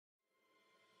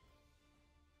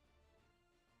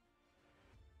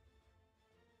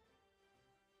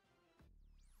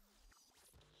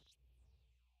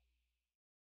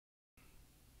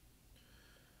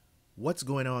What's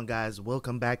going on, guys?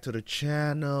 Welcome back to the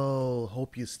channel.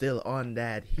 Hope you're still on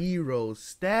that hero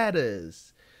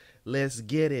status. Let's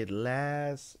get it.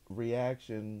 Last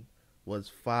reaction was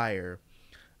fire.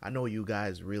 I know you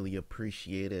guys really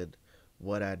appreciated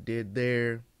what I did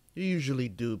there. You usually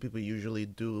do. People usually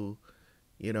do,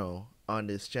 on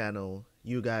this channel.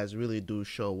 You guys really do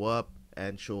show up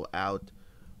and show out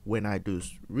when I do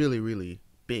really, really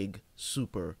big,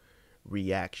 super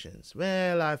reactions.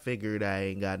 Well, I figured I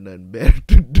ain't got nothing better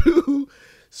to do,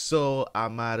 so I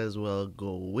might as well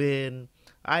go in.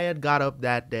 I had got up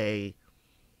that day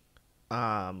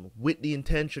with the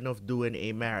intention of doing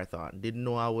a marathon. Didn't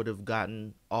know I would have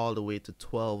gotten all the way to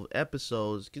 12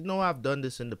 episodes. I've done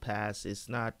this in the past. It's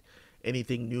not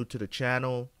anything new to the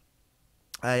channel.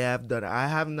 I have done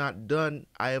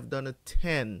a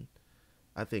 10,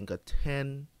 I think a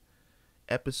 10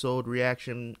 episode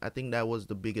reaction. I think that was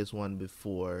the biggest one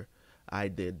before I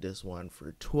did this one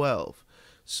for 12.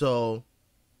 So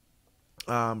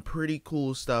pretty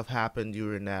cool stuff happened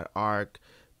during that arc,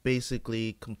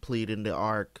 basically completing the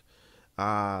arc.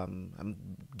 I'm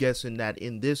guessing that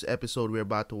in this episode we're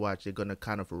about to watch, they're gonna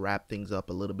kind of wrap things up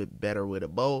a little bit better with a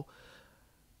bow,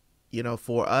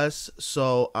 for us.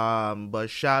 So but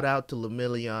shout out to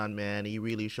Lemillion, man. He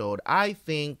really showed. I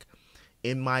think,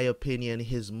 in my opinion,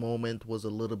 his moment was a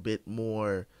little bit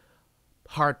more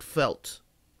heartfelt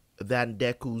than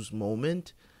Deku's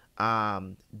moment.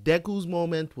 Deku's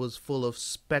moment was full of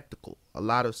spectacle, a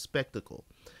lot of spectacle.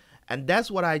 And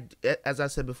that's what as I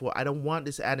said before, I don't want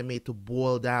this anime to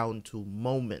boil down to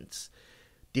moments.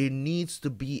 There needs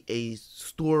to be a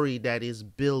story that is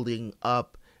building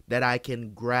up that I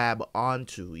can grab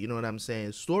onto. You know what I'm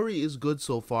saying? Story is good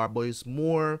so far, but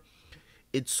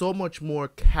it's so much more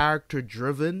character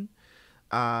driven.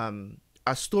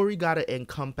 A story gotta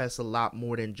encompass a lot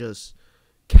more than just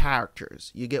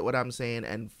characters. You get what I'm saying?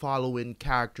 And following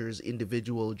characters'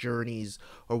 individual journeys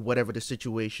or whatever the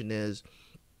situation is.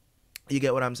 You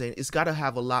get what I'm saying? It's gotta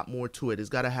have a lot more to it. It's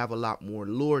gotta have a lot more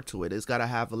lore to it. It's gotta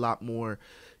have a lot more.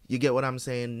 You get what I'm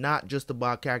saying? Not just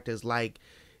about characters. Like,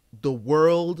 the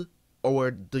world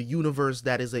or the universe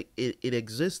that it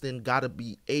exists in gotta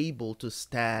be able to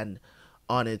stand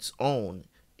on its own,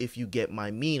 if you get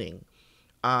my meaning.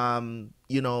 And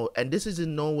this is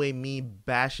in no way me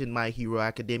bashing My Hero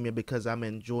Academia, because I'm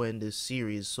enjoying this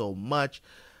series so much,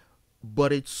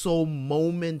 but it's so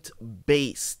moment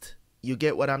based. You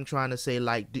get what I'm trying to say?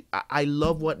 Like, I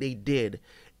love what they did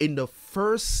in the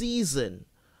first season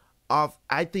of,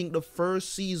 I think the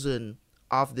first season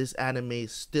of this anime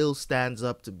still stands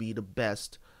up to be the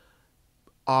best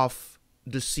of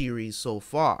the series so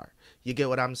far. You get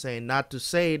what I'm saying? Not to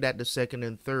say that the second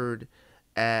and third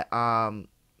and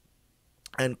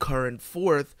current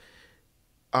fourth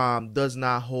does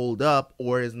not hold up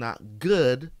or is not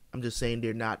good. I'm just saying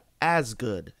they're not as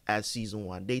good as season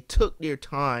one. They took their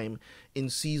time in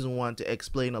season one to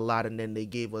explain a lot, and then they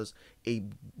gave us a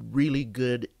really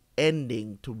good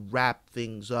ending to wrap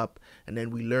things up, and then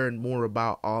we learn more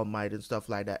about All Might and stuff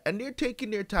like that. And they're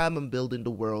taking their time and building the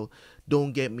world,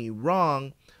 don't get me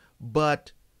wrong,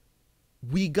 but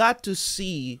we got to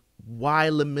see why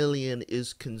Lemillion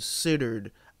is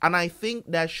considered, and I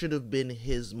think that should have been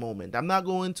his moment. I'm not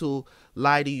going to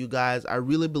lie to you guys. I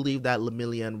really believe that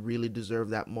Lemillion really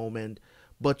deserved that moment,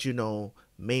 but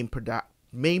main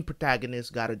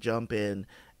protagonist got to jump in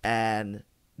and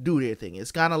do their thing.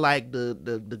 It's kind of like the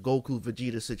Goku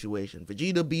Vegeta situation.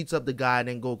 Vegeta beats up the guy, and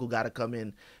then Goku got to come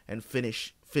in and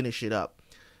finish it up.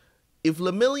 If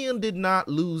Lemillion did not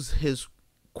lose his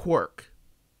quirk,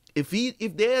 if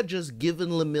they had just given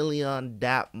Lemillion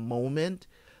that moment,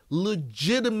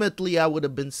 legitimately I would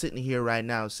have been sitting here right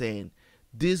now saying,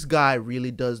 this guy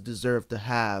really does deserve to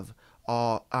have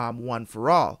One for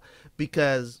All,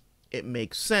 because it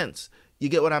makes sense. You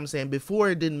get what I'm saying? Before,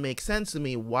 it didn't make sense to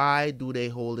me. Why do they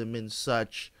hold him in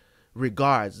such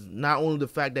regards? Not only the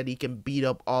fact that he can beat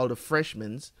up all the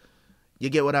freshmen. You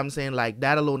get what I'm saying? Like,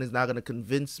 that alone is not going to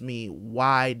convince me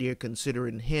why they're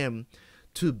considering him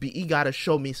to be. He got to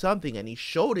show me something, and he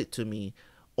showed it to me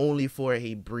only for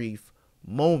a brief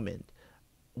moment.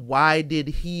 Why did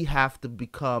he have to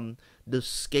become the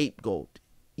scapegoat?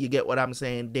 You get what I'm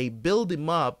saying? They build him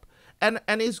up. And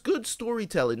it's good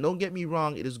storytelling. Don't get me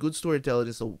wrong. It is good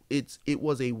storytelling. It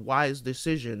was a wise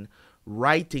decision,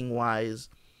 writing wise,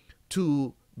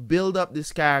 to build up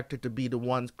this character to be the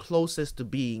one closest to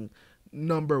being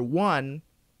number one,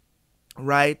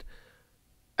 right?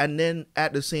 And then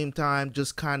at the same time,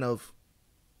 just kind of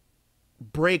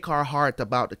break our heart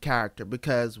about the character,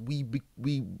 because we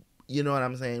you know what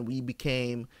I'm saying? We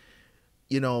became,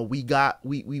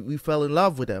 we fell in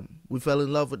love with him. We fell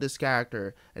in love with this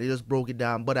character, and he just broke it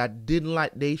down. But I didn't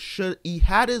like. He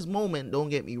had his moment. Don't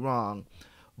get me wrong,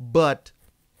 but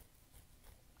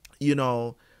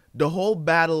the whole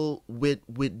battle with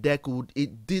Deku,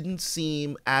 it didn't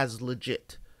seem as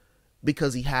legit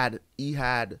because he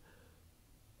had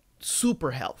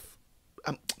super health,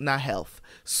 not health.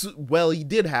 Well, he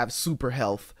did have super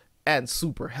health and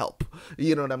super help.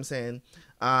 You know what I'm saying?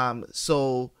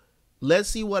 So let's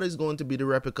see what is going to be the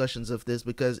repercussions of this,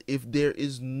 because if there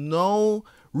is no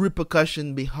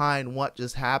repercussion behind what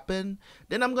just happened,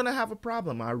 then I'm gonna have a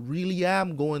problem. I really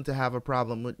am going to have a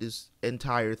problem with this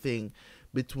entire thing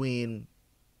between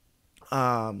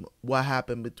what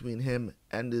happened between him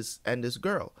and this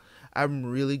girl. I'm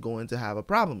really going to have a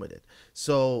problem with it.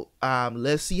 So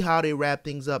let's see how they wrap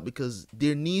things up, because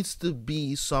there needs to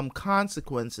be some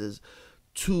consequences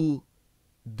to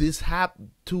this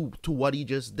to what he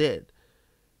just did.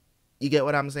 You get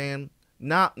what I'm saying?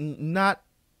 Not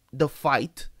the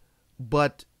fight,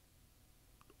 but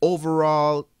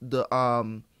overall the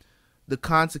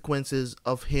consequences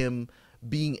of him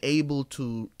being able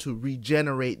to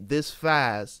regenerate this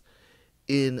fast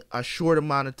in a short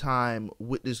amount of time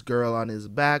with this girl on his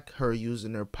back, her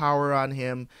using her power on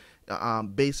him,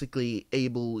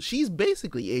 she's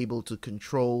basically able to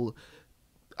control,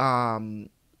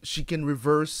 she can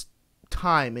reverse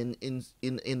time in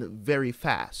very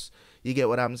fast. You get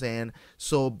what I'm saying?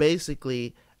 So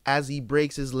basically, as he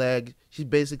breaks his leg, she's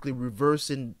basically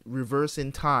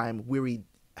reversing time where he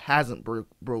hasn't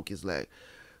broke his leg.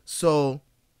 So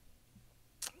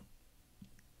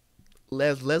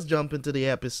let's jump into the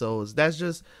episodes. That's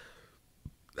just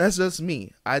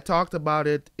me. I talked about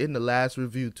it in the last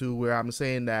review too, where I'm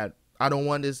saying that I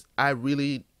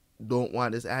really don't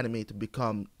want this anime to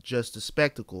become just a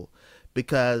spectacle,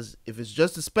 because if it's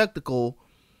just a spectacle,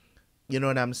 you know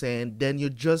what I'm saying, then you're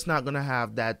just not gonna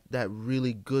have that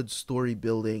really good story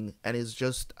building, and it's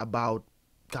just about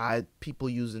people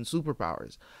using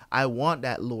superpowers. I want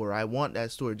that lore. I want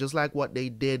that story, just like what they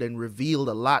did and revealed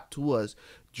a lot to us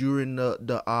during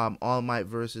the All Might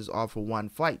versus All for One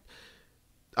fight.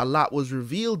 A lot was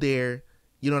revealed there,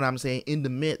 you know what I'm saying, in the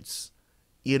midst,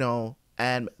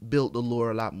 and built the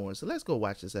lore a lot more. So let's go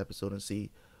watch this episode and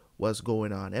see what's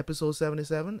going on. Episode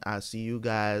 77. I'll see you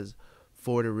guys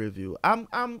for the review. I'm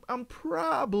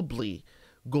probably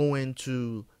going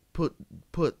to put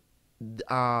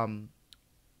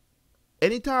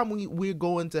anytime we're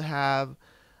going to have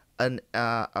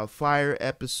a fire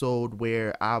episode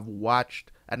where I've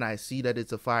watched and I see that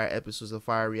it's a fire episode, it's a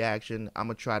fire reaction, I'm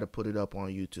gonna try to put it up on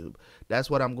YouTube. That's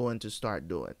what I'm going to start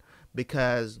doing,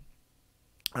 because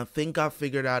I think I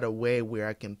figured out a way where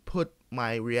I can put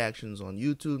my reactions on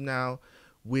YouTube now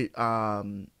with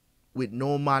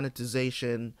no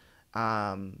monetization,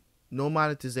 and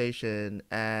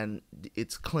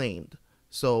it's claimed.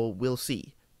 So we'll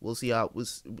see. We'll see how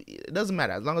it doesn't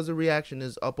matter as long as the reaction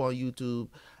is up on YouTube.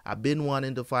 I've been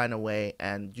wanting to find a way,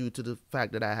 and due to the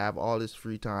fact that I have all this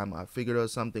free time, I figured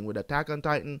out something with Attack on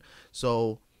Titan.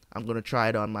 So I'm gonna try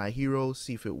it on my hero,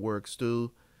 see if it works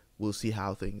too. We'll see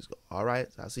how things go. All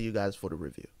right, so I'll see you guys for the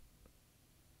review.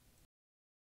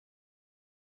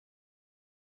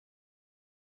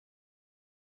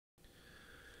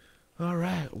 All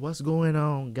right, what's going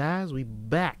on, guys? We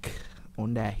back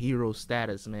on that hero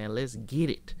status, man. Let's get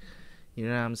it. You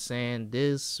know what I'm saying?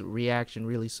 This reaction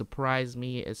really surprised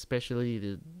me,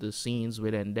 especially the scenes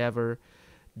with Endeavor.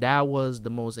 That was the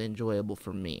most enjoyable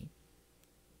for me.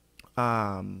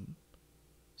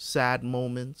 Sad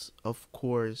moments, of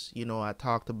course. I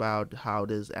talked about how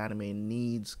this anime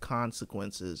needs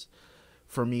consequences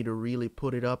for me to really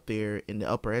put it up there in the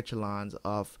upper echelons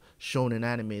of shonen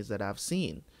animes that I've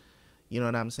seen. You know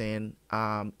what I'm saying?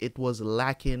 It was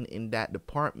lacking in that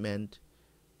department.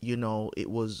 It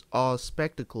was all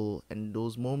spectacle, and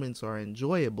those moments are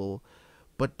enjoyable,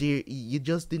 but you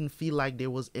just didn't feel like there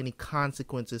was any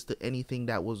consequences to anything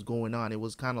that was going on. It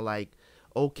was kind of like,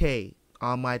 okay,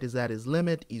 All Might is at his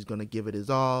limit. He's going to give it his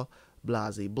all.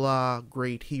 Blah, blah, blah.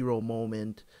 Great hero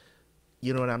moment.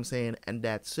 You know what I'm saying? And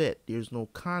that's it. There's no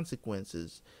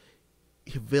consequences.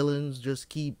 Villains just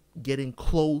keep getting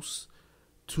close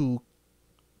to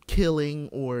killing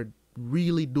or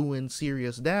really doing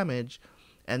serious damage,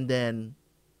 and then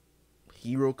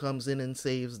hero comes in and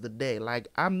saves the day. Like,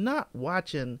 I'm not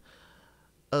watching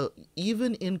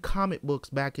even in comic books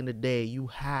back in the day, you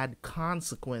had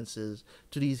consequences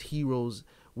to these heroes,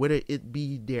 whether it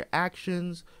be their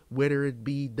actions, whether it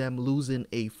be them losing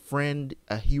a friend,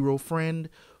 a hero friend.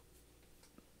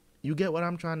 You get what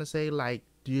I'm trying to say? Like,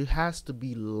 there has to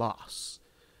be loss.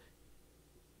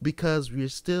 because we're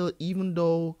still, even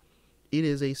though it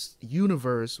is a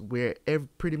universe where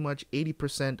pretty much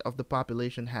 80% of the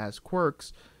population has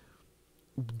quirks,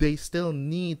 they still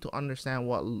need to understand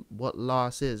what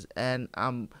loss is. And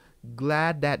I'm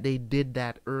glad that they did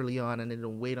that early on and they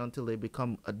didn't wait until they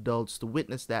become adults to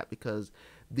witness that, because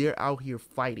they're out here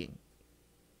fighting.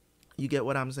 You get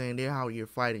what I'm saying? They're out here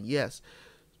fighting. Yes,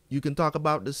 you can talk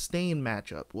about the Stain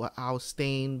matchup, how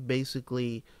Stain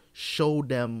basically showed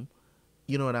them,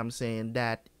 you know what I'm saying,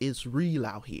 that it's real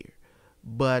out here.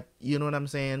 But you know what I'm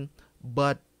saying?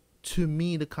 But to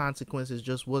me, the consequences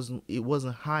just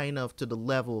wasn't high enough to the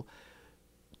level.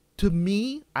 To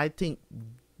me, I think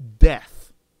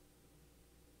death.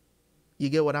 You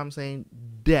get what I'm saying?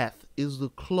 Death is the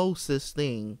closest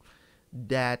thing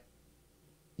that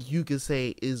you can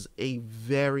say is a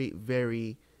very,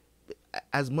 very,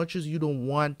 as much as you don't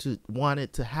want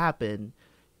it to happen,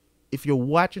 if you're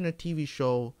watching a TV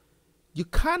show, you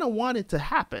kind of want it to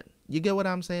happen. You get what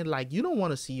I'm saying? Like, you don't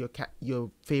want to see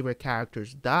your favorite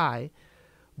characters die,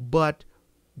 but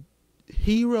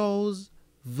heroes,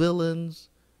 villains,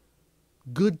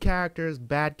 good characters,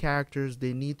 bad characters,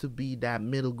 they need to be that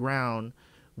middle ground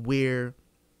where,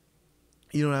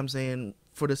 you know what I'm saying,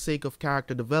 for the sake of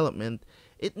character development,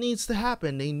 it needs to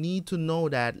happen. They need to know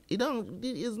that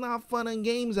it's not fun and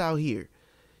games out here.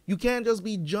 You can't just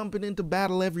be jumping into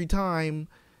battle every time,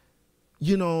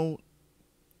 you know,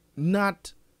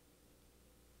 not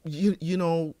you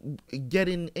know,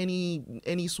 getting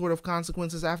any sort of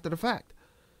consequences after the fact.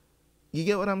 You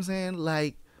get what I'm saying?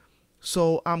 Like,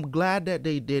 so I'm glad that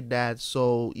they did that.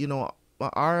 So, you know,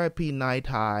 RIP Night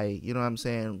High, you know what I'm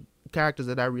saying, characters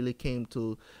that I really came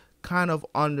to kind of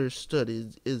understood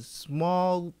is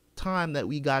small time that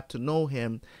we got to know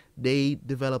him. They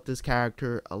developed this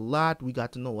character a lot. We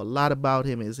got to know a lot about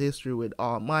him, his history with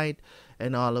All Might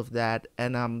and all of that.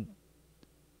 And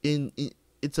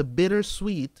it's a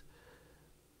bittersweet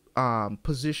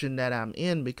position that I'm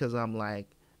in, because I'm like,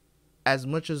 as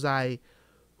much as I,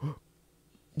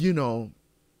 you know,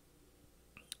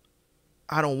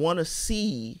 I don't want to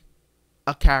see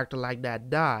a character like that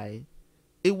die,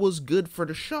 it was good for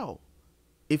the show.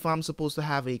 If I'm supposed to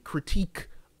have a critique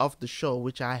of the show,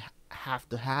 which I have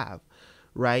to have,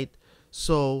 right?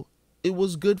 So it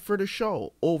was good for the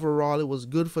show. Overall, it was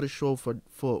good for the show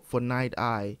for Night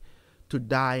Eye to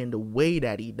die in the way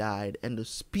that he died, and the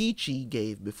speech he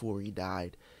gave before he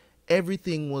died.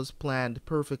 Everything was planned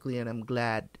perfectly, and I'm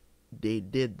glad they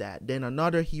did that. Then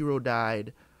another hero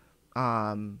died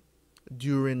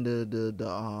during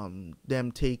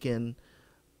them taking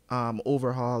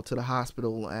Overhaul to the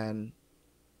hospital, and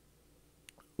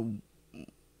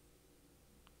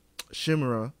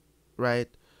Shimura, right,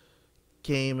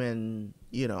 came, and,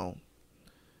 you know,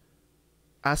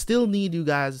 I still need you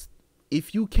guys,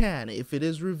 if you can, if it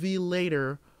is revealed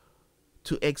later,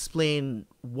 to explain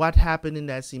what happened in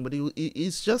that scene. But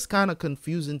it's just kind of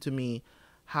confusing to me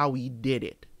how he did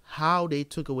it, how they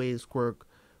took away his quirk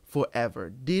forever.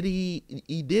 Did he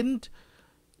didn't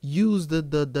use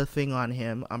the thing on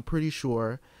him, I'm pretty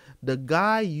sure. The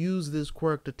guy used this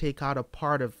quirk to take out a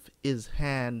part of his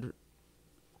hand.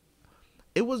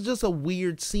 It was just a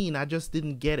weird scene. I just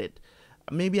didn't get it.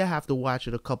 Maybe I have to watch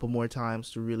it a couple more times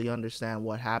to really understand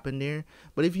what happened there.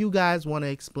 But if you guys want to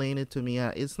explain it to me,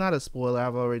 it's not a spoiler.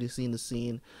 I've already seen the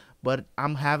scene, but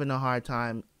I'm having a hard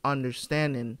time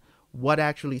understanding what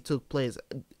actually took place.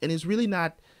 And it's really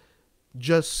not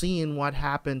just seeing what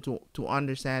happened to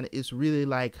understand. It's really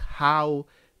like, how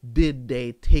did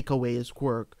they take away his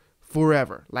quirk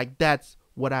forever? Like, that's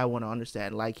what I want to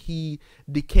understand. Like, he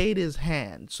decayed his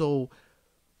hand. So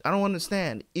I don't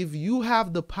understand. If you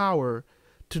have the power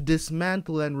to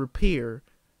dismantle and repair,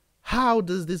 how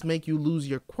does this make you lose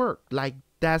your quirk? Like,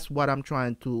 that's what I'm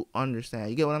trying to understand.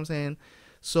 You get what I'm saying?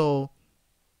 So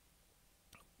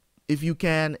if you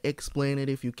can explain it,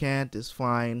 if you can't, it's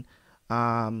fine.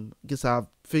 Guess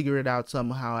I'll figure it out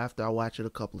somehow after I watch it a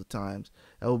couple of times.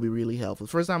 That will be really helpful.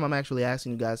 First time I'm actually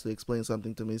asking you guys to explain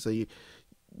something to me, so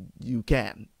you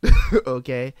can.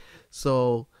 Okay?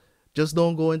 So just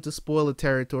don't go into spoiler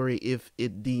territory if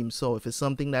it deems so. If it's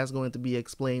something that's going to be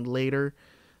explained later,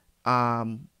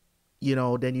 you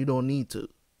know, then you don't need to.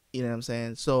 You know what I'm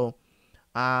saying? So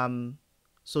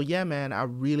yeah, man, I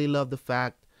really love the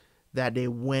fact that they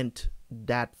went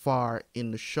that far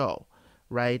in the show,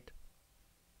 right?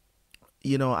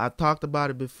 You know, I talked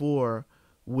about it before,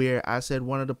 where I said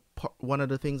one of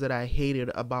the things that I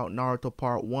hated about Naruto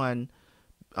Part 1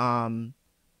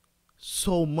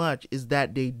 so much is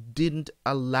that they didn't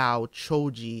allow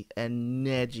Choji and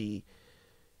Neji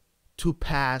to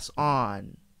pass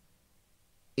on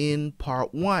in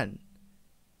Part 1.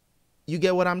 You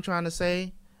get what I'm trying to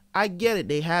say? I get it.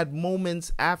 They had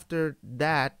moments after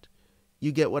that.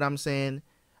 You get what I'm saying?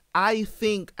 I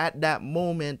think at that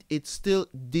moment, they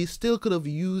still could have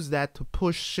used that to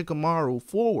push Shikamaru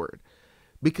forward,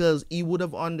 because he would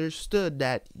have understood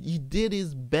that he did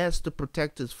his best to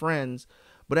protect his friends,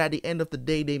 but at the end of the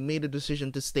day, they made a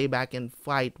decision to stay back and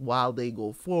fight while they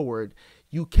go forward.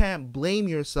 You can't blame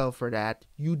yourself for that.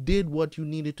 You did what you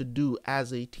needed to do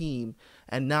as a team,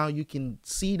 and now you can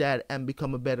see that and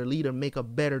become a better leader, make a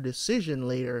better decision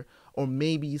later, or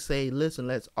maybe say, listen,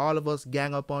 let's all of us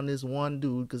gang up on this one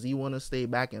dude because he want to stay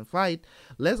back and fight.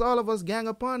 Let's all of us gang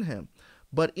up on him.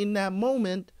 But in that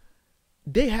moment,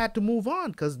 they had to move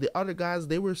on because the other guys,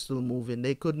 they were still moving.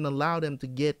 They couldn't allow them to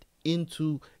get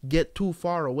too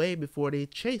far away before they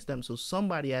chased them. So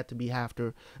somebody had to be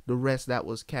after the rest that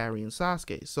was carrying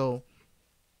Sasuke. So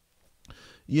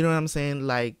you know what I'm saying?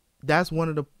 Like, that's one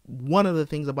of the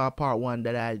things about part one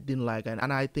that I didn't like, and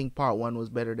I think part one was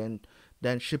better than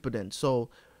Shippuden. So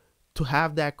to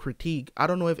have that critique, I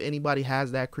don't know if anybody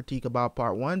has that critique about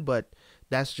part one, but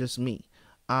that's just me.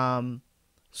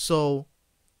 So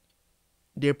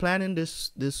they're planning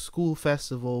this school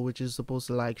festival, which is supposed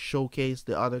to like showcase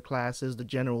the other classes, the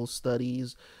general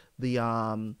studies, the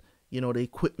the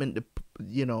equipment,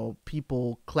 the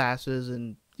people classes,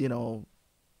 and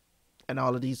and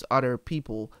all of these other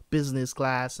people, business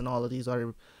class, and all of these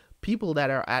other people that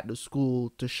are at the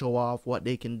school to show off what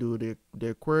they can do,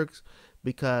 their quirks,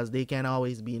 because they can't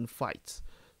always be in fights.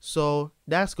 So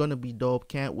that's going to be dope.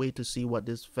 Can't wait to see what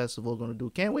this festival is going to do.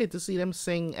 Can't wait to see them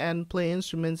sing and play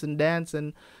instruments and dance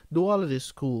and do all of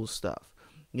this cool stuff.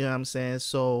 You know what I'm saying?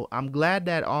 So I'm glad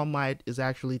that All Might is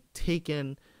actually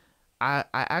taken. I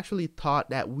actually thought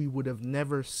that we would have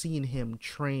never seen him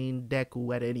train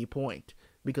Deku at any point,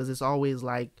 because it's always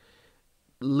like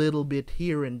little bit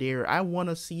here and there. I want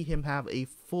to see him have a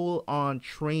full-on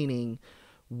training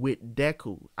with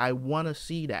Deku. I want to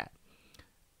see that.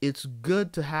 It's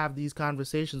good to have these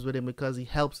conversations with him because he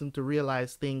helps him to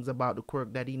realize things about the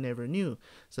quirk that he never knew.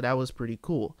 So that was pretty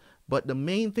cool. But the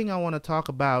main thing I want to talk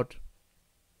about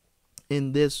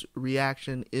in this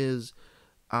reaction is,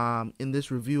 in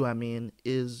this review,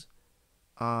 is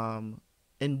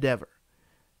Endeavor.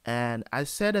 And I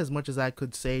said as much as I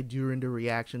could say during the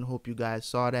reaction. Hope you guys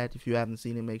saw that. If you haven't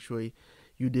seen it, make sure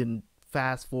you didn't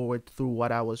fast forward through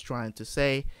what I was trying to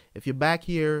say. If you're back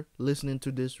here listening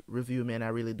to this review, man, I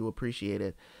really do appreciate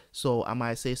it. So I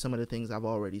might say some of the things I've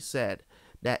already said.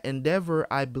 That Endeavor,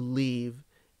 I believe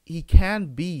he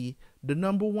can be the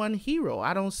 #1 hero.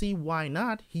 I don't see why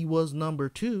not. He was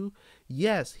 #2.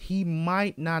 Yes, he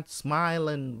might not smile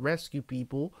and rescue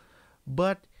people,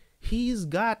 but he's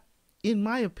got, in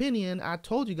my opinion, I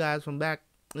told you guys from back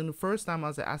in the first time,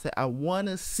 I said I want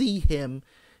to see him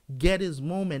get his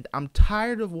moment. I'm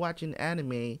tired of watching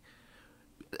anime.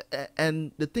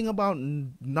 And the thing about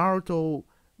Naruto,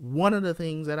 one of the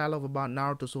things that I love about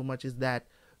Naruto so much is that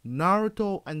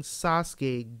Naruto and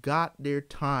Sasuke got their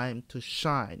time to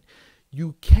shine.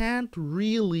 You can't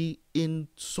really, in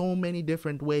so many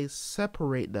different ways,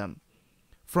 separate them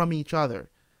from each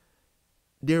other.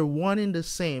 They're one and the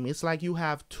same. It's like you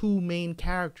have two main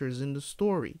characters in the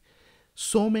story.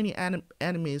 So many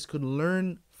animes could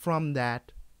learn from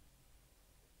that.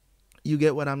 You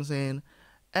get what I'm saying?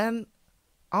 And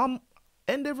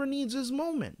Endeavor needs his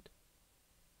moment.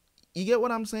 You get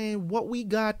what I'm saying? What we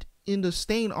got in the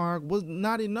Stain arc was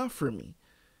not enough for me.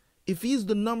 If he's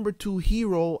the #2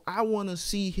 hero, I want to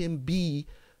see him be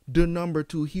the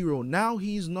 #2 hero. Now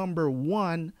he's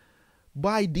 #1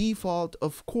 by default,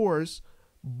 of course,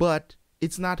 but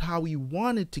it's not how he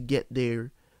wanted to get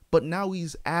there. But now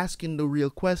he's asking the real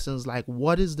questions, like,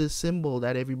 what is this symbol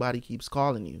that everybody keeps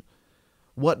calling you?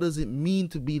 What does it mean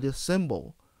to be the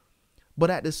symbol? But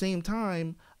at the same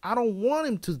time, I don't want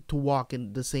him to walk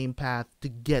in the same path to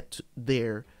get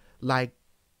there like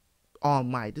All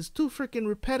Might. It's too freaking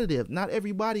repetitive. Not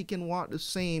everybody can walk the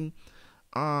same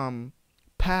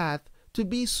path to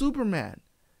be Superman,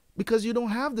 because you don't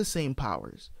have the same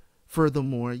powers.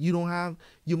 Furthermore, you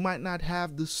might not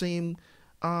have the same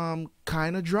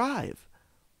kind of drive.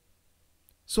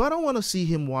 So I don't want to see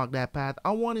him walk that path.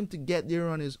 I want him to get there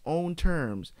on his own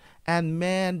terms. And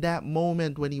man, that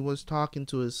moment when he was talking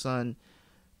to his son,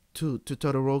 to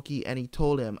Todoroki, and he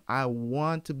told him, I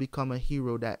want to become a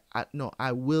hero that,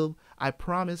 I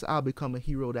promise I'll become a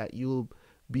hero that you'll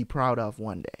be proud of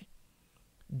one day.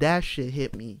 That shit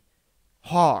hit me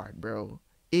hard, bro.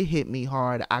 It hit me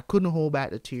hard. I couldn't hold back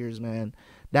the tears, man.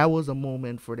 That was a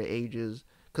moment for the ages.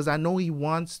 Because I know he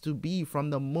wants to be, from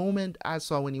the moment I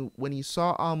saw when he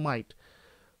saw All Might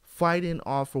fighting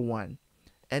All For One,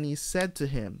 and he said to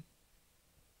him,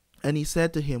 And he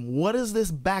said to him, "What is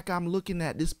this back I'm looking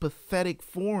at? This pathetic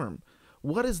form.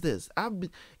 What is this? I've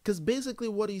been," because basically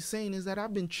what he's saying is that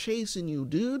I've been chasing you,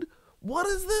 dude. What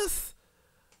is this?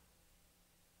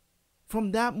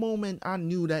 From that moment, I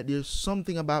knew that there's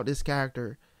something about this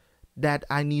character that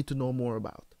I need to know more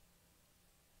about.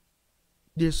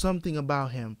 There's something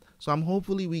about him. So I'm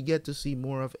hopefully we get to see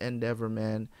more of Endeavor,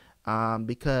 man.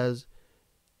 Because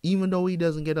even though he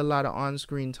doesn't get a lot of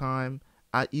on-screen time,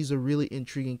 he's a really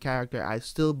intriguing character. I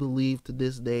still believe to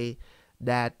this day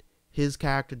that his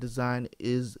character design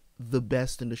is the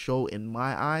best in the show in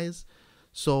my eyes.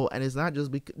 So, and it's not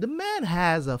just because the man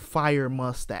has a fire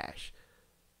mustache.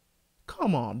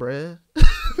 Come on, bruh.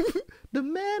 The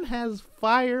man has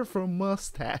fire for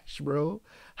mustache, bro.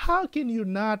 How can you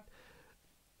not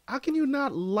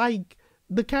like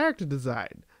the character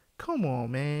design? Come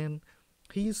on, man.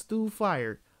 He's too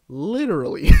fire.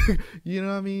 Literally. You know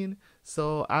what I mean?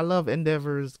 So I love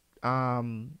Endeavor's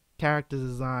character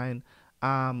design.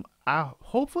 I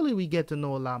hopefully we get to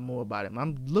know a lot more about him.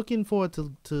 I'm looking forward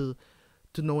to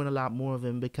knowing a lot more of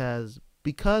him because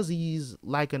he's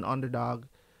like an underdog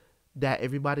that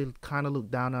everybody kind of look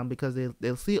down on, because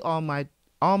they'll see All Might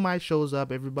shows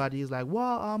up. Everybody's like,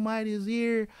 "Wow, All Might is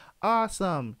here.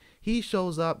 Awesome." He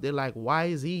shows up. They're like, "Why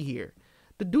is he here?"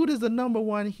 The dude is the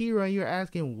 #1 hero and you're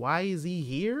asking, why is he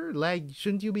here? Like,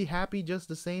 shouldn't you be happy just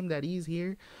the same that he's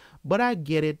here? But I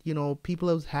get it. You know, people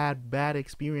have had bad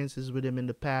experiences with him in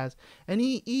the past. And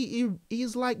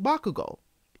he's like Bakugo.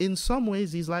 In some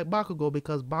ways, he's like Bakugo,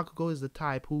 because Bakugo is the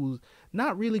type who's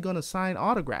not really going to sign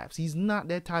autographs. He's not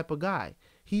that type of guy.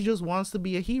 He just wants to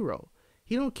be a hero.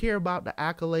 He don't care about the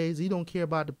accolades. He don't care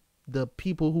about the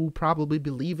people who probably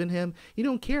believe in him. He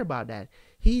don't care about that.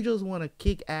 He just want to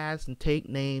kick ass and take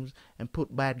names and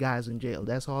put bad guys in jail.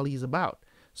 That's all he's about.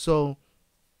 So,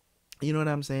 you know what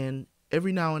I'm saying?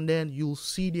 Every now and then you'll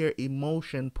see their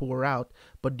emotion pour out,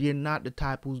 but they're not the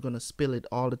type who's going to spill it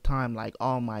all the time like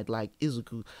All Might, like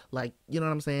Izuku. Like, you know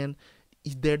what I'm saying?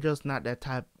 They're just not that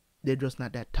type. They're just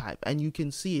not that type. And you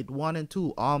can see it. 1 and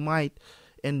 2, All Might,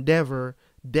 Endeavor,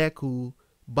 Deku,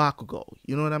 Bakugo.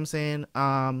 You know what I'm saying?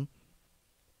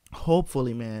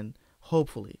 Hopefully, man.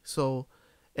 Hopefully. So,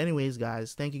 anyways,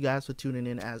 guys, thank you guys for tuning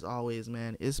in. As always,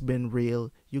 man, it's been real.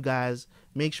 You guys,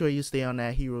 make sure you stay on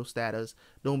that hero status.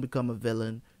 Don't become a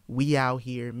villain. We out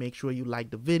here. Make sure you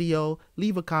like the video.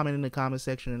 Leave a comment in the comment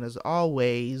section. And as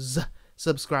always,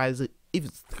 subscribe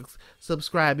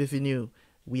if you're new.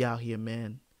 We out here,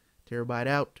 man. Terabyt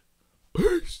out.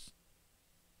 Peace.